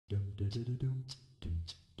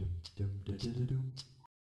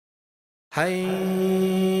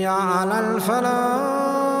حي على الفلاح.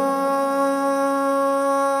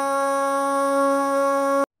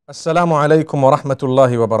 Assalamu alaikum wa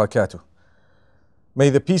rahmatullahi wa barakatuh. May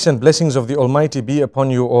the peace and blessings of the Almighty be upon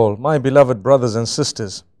you all, my beloved brothers and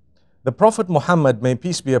sisters. The Prophet Muhammad, may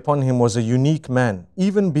peace be upon him, was a unique man.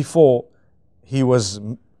 Even before he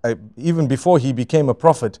became a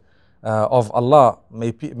prophet of Allah,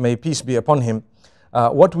 may peace be upon him,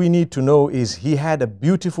 what we need to know is he had a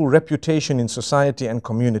beautiful reputation in society and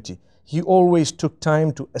community. He always took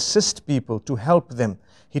time to assist people, to help them.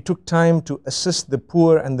 He took time to assist the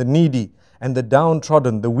poor and the needy and the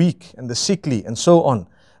downtrodden, the weak and the sickly, and so on.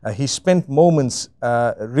 He spent moments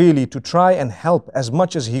really to try and help as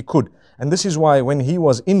much as he could. And this is why when he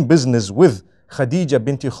was in business with Khadija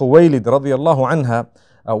binti Khuwaylid radiallahu anha,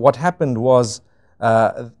 what happened was,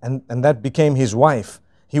 and that became his wife,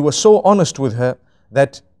 he was so honest with her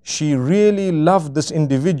that she really loved this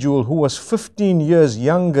individual who was 15 years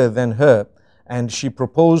younger than her, and she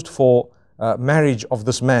proposed for marriage of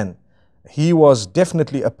this man. He was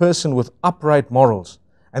definitely a person with upright morals,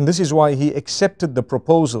 and this is why he accepted the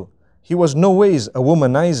proposal. He was no ways a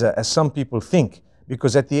womanizer, as some people think,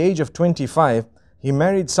 because at the age of 25 he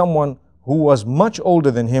married someone who was much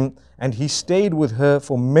older than him, and he stayed with her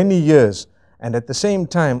for many years. And at the same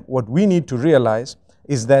time, what we need to realize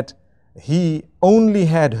is that he only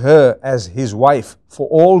had her as his wife for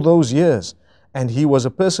all those years, and he was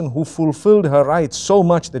a person who fulfilled her rights so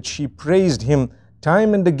much that she praised him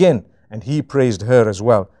time and again, and he praised her as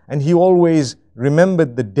well, and he always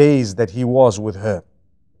remembered the days that he was with her.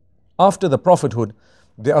 After the prophethood,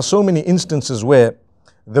 there are so many instances where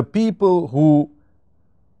the people who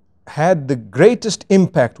had the greatest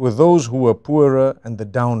impact were those who were poorer and the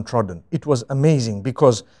downtrodden. It was amazing,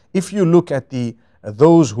 because if you look at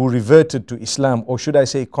those who reverted to Islam, or should I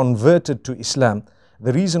say converted to Islam,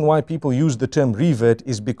 the reason why people use the term revert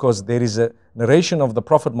is because there is a narration of the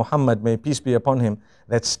Prophet Muhammad, may peace be upon him,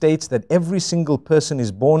 that states that every single person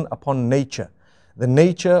is born upon nature, the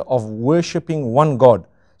nature of worshipping one God.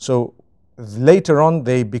 So later on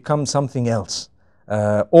they become something else,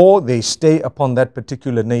 or they stay upon that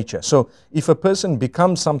particular nature. So if a person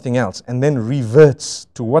becomes something else and then reverts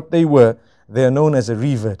to what they were, they are known as a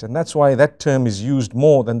revert, and that's why that term is used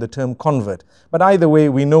more than the term convert. But either way,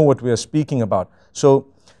 we know what we are speaking about. So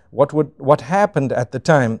what happened at the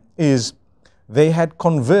time is they had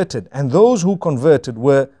converted, and those who converted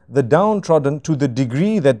were the downtrodden, to the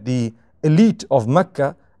degree that the elite of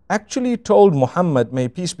Mecca actually told Muhammad, may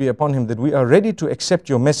peace be upon him, that we are ready to accept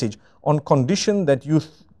your message on condition that you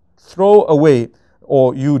throw away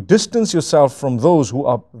or you distance yourself from those who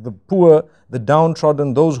are the poor, the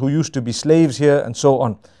downtrodden, those who used to be slaves here, and so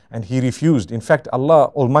on. And he refused. In fact,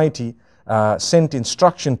 Allah Almighty sent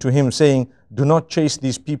instruction to him saying, do not chase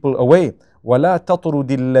these people away. وَلَا تَطْرُدِ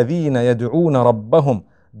الَّذِينَ يَدْعُونَ رَبَّهُمْ.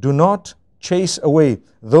 Do not chase away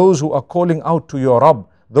those who are calling out to your Rabb,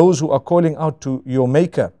 those who are calling out to your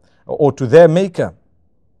Maker, or to their Maker.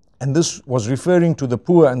 And this was referring to the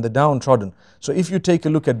poor and the downtrodden. So if you take a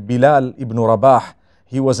look at Bilal ibn Rabah,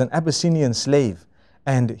 he was an Abyssinian slave,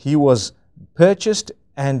 and he was purchased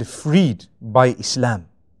and freed by Islam.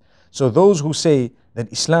 So those who say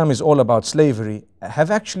that Islam is all about slavery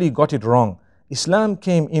have actually got it wrong. Islam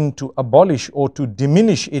came in to abolish or to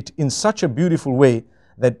diminish it in such a beautiful way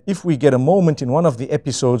that if we get a moment in one of the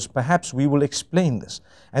episodes, perhaps we will explain this.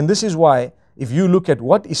 And this is why, if you look at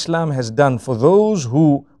what Islam has done for those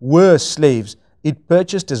who were slaves, it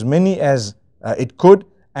purchased as many as it could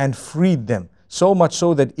and freed them. So much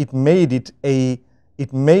so that it made it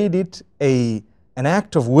an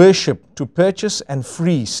act of worship to purchase and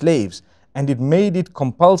free slaves. And it made it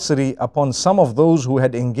compulsory upon some of those who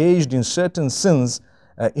had engaged in certain sins,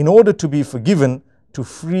 in order to be forgiven, to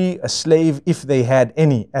free a slave if they had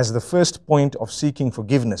any, as the first point of seeking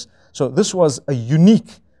forgiveness. So this was a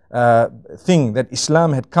unique thing that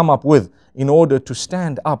Islam had come up with in order to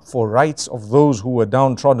stand up for rights of those who were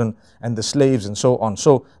downtrodden and the slaves and so on.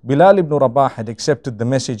 So Bilal ibn Rabah had accepted the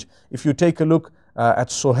message. If you take a look at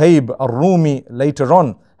Suhaib al-Rumi later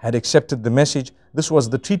on, had accepted the message. This was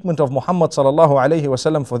the treatment of Muhammad sallallahu alaihi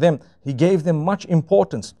wasallam for them. He gave them much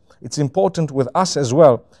importance. It's important with us as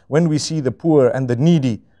well. When we see the poor and the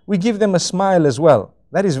needy, we give them a smile as well.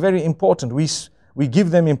 That is very important. We give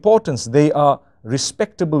them importance. They are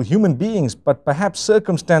respectable human beings, but perhaps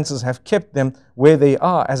circumstances have kept them where they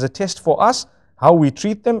are, as a test for us, how we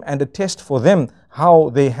treat them, and a test for them, how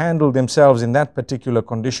they handle themselves in that particular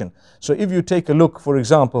condition. So if you take a look, for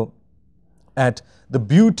example, at the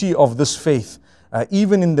beauty of this faith,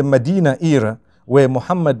 even in the Medina era, where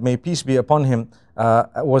Muhammad, may peace be upon him,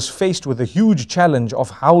 was faced with a huge challenge of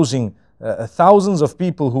housing thousands of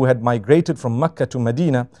people who had migrated from Mecca to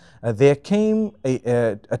Medina, there came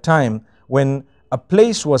a time when a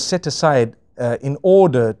place was set aside in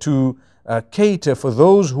order to cater for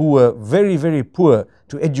those who were very, very poor,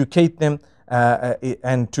 to educate them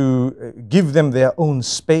and to give them their own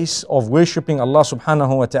space of worshipping Allah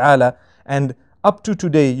subhanahu wa ta'ala. And up to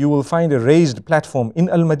today, you will find a raised platform in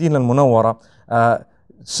Al-Madinah Al-Munawwara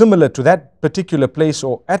similar to that particular place,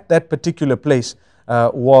 or at that particular place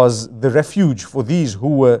was the refuge for these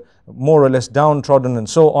who were more or less downtrodden and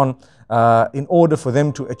so on, in order for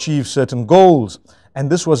them to achieve certain goals. And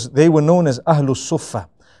they were known as Ahlus Suffah.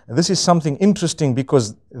 This is something interesting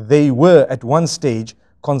because they were at one stage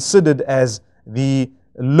considered as the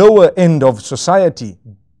lower end of society,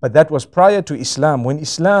 but that was prior to Islam. When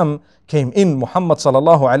Islam came in, Muhammad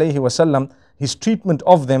sallallahu alaihi wasallam, his treatment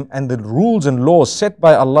of them and the rules and laws set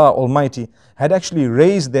by Allah Almighty had actually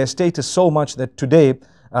raised their status so much that today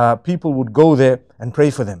people would go there and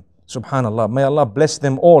pray for them. Subhanallah, may Allah bless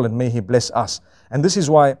them all and may He bless us. And this is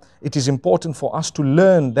why it is important for us to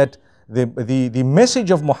learn that the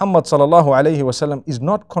message of Muhammad sallallahu alaihi wasallam is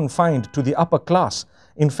not confined to the upper class.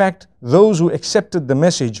 In fact, those who accepted the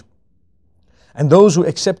message and those who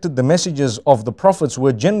accepted the messages of the prophets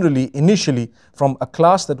were generally initially from a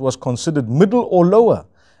class that was considered middle or lower.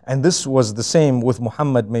 And this was the same with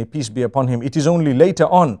Muhammad, may peace be upon him. It is only later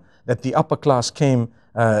on that the upper class came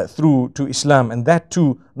through to Islam, and that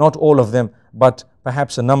too, not all of them, but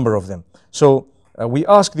perhaps a number of them. So we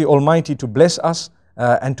ask the Almighty to bless us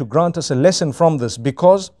and to grant us a lesson from this,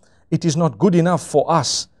 because it is not good enough for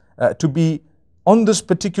us to be on this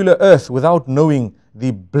particular earth without knowing the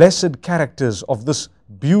blessed characters of this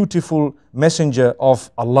beautiful messenger of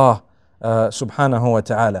Allah subhanahu wa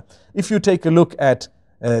ta'ala. If you take a look at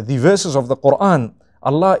the verses of the Quran,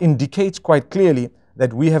 Allah indicates quite clearly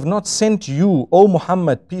that we have not sent you, O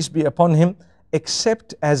Muhammad, peace be upon him,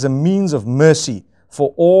 except as a means of mercy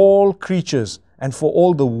for all creatures and for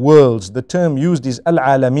all the worlds. The term used is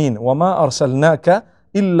al-alamin. وَمَا أَرْسَلْنَاكَ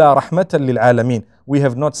إِلَّا رَحْمَةً لِلْعَالَمِينَ. We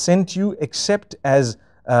have not sent you except as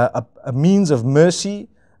a means of mercy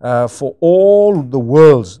for all the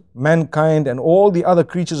worlds, mankind and all the other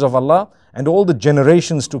creatures of Allah and all the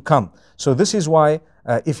generations to come. So this is why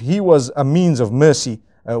if he was a means of mercy,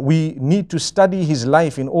 we need to study his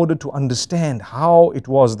life in order to understand how it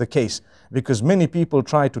was the case. Because many people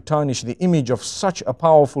try to tarnish the image of such a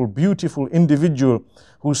powerful, beautiful individual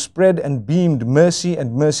who spread and beamed mercy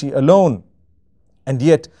and mercy alone. And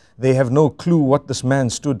yet they have no clue what this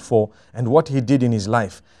man stood for and what he did in his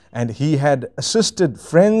life. And he had assisted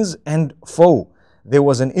friends and foe. There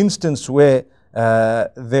was an instance where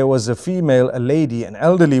there was a female, a lady, an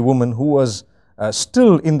elderly woman who was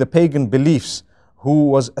still in the pagan beliefs, who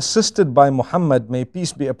was assisted by Muhammad, may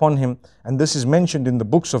peace be upon him. And this is mentioned in the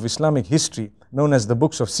books of Islamic history, known as the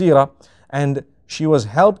books of Seerah. And she was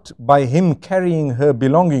helped by him carrying her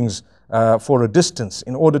belongings for a distance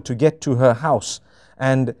in order to get to her house.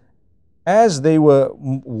 And as they were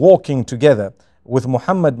walking together with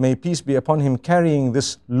Muhammad, may peace be upon him, carrying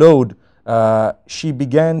this load, she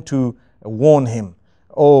began to warn him,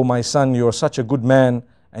 "Oh my son, you're such a good man,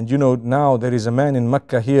 and you know now there is a man in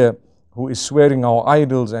Mecca here who is swearing our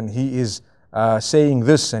idols, and he is saying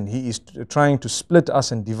this, and he is trying to split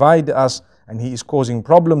us and divide us, and he is causing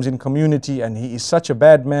problems in community, and he is such a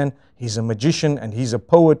bad man. He's a magician, and he's a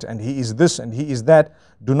poet, and he is this, and he is that.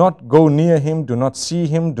 Do not go near him, do not see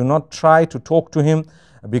him, do not try to talk to him,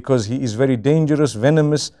 because he is very dangerous,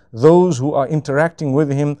 venomous. Those who are interacting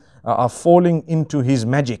with him are falling into his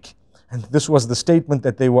magic." And this was the statement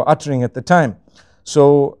that they were uttering at the time.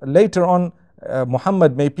 So later on,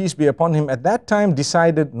 Muhammad, may peace be upon him, at that time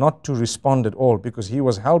decided not to respond at all, because he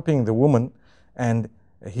was helping the woman, and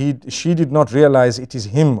she did not realize it is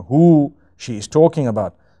him who she is talking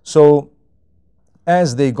about. So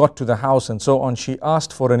as they got to the house and so on, she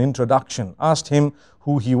asked for an introduction, asked him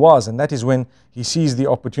who he was, and that is when he seized the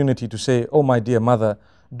opportunity to say, "Oh my dear mother,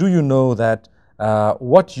 do you know that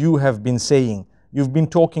what you have been saying, you've been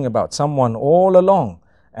talking about someone all along,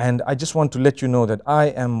 and I just want to let you know that I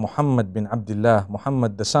am Muhammad bin Abdullah,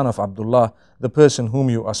 Muhammad the son of Abdullah, the person whom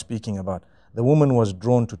you are speaking about." The woman was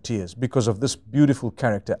drawn to tears because of this beautiful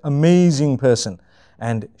character, amazing person.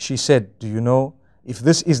 And she said, "Do you know, if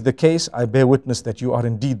this is the case, I bear witness that you are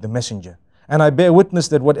indeed the messenger. And I bear witness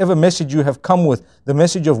that whatever message you have come with, the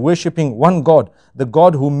message of worshipping one God, the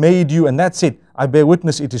God who made you, and that's it, I bear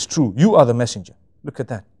witness it is true. You are the messenger." Look at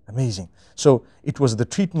that, amazing. So it was the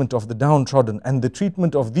treatment of the downtrodden and the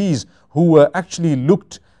treatment of these who were actually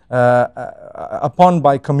looked upon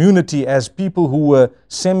by community as people who were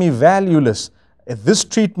semi-valueless. This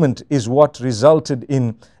treatment is what resulted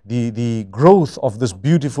in the growth of this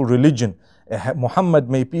beautiful religion. Muhammad,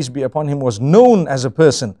 may peace be upon him, was known as a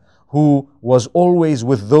person who was always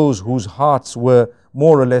with those whose hearts were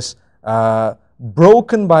more or less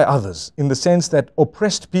broken by others, in the sense that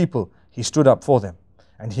oppressed people, he stood up for them.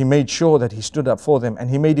 And he made sure that he stood up for them, and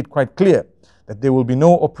he made it quite clear that there will be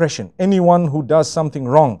no oppression. Anyone who does something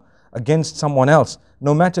wrong against someone else,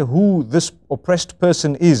 no matter who this oppressed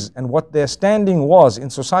person is and what their standing was in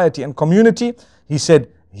society and community, he said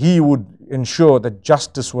he would ensure that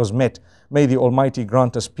justice was met. May the Almighty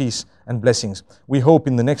grant us peace and blessings. We hope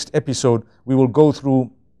in the next episode we will go through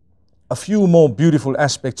a few more beautiful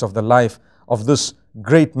aspects of the life of this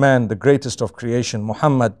great man, the greatest of creation,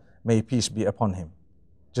 Muhammad, may peace be upon him.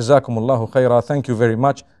 Jazakumullahu khaira. Thank you very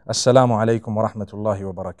much. Assalamu alaikum wa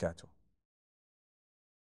rahmatullahi wa barakatuh.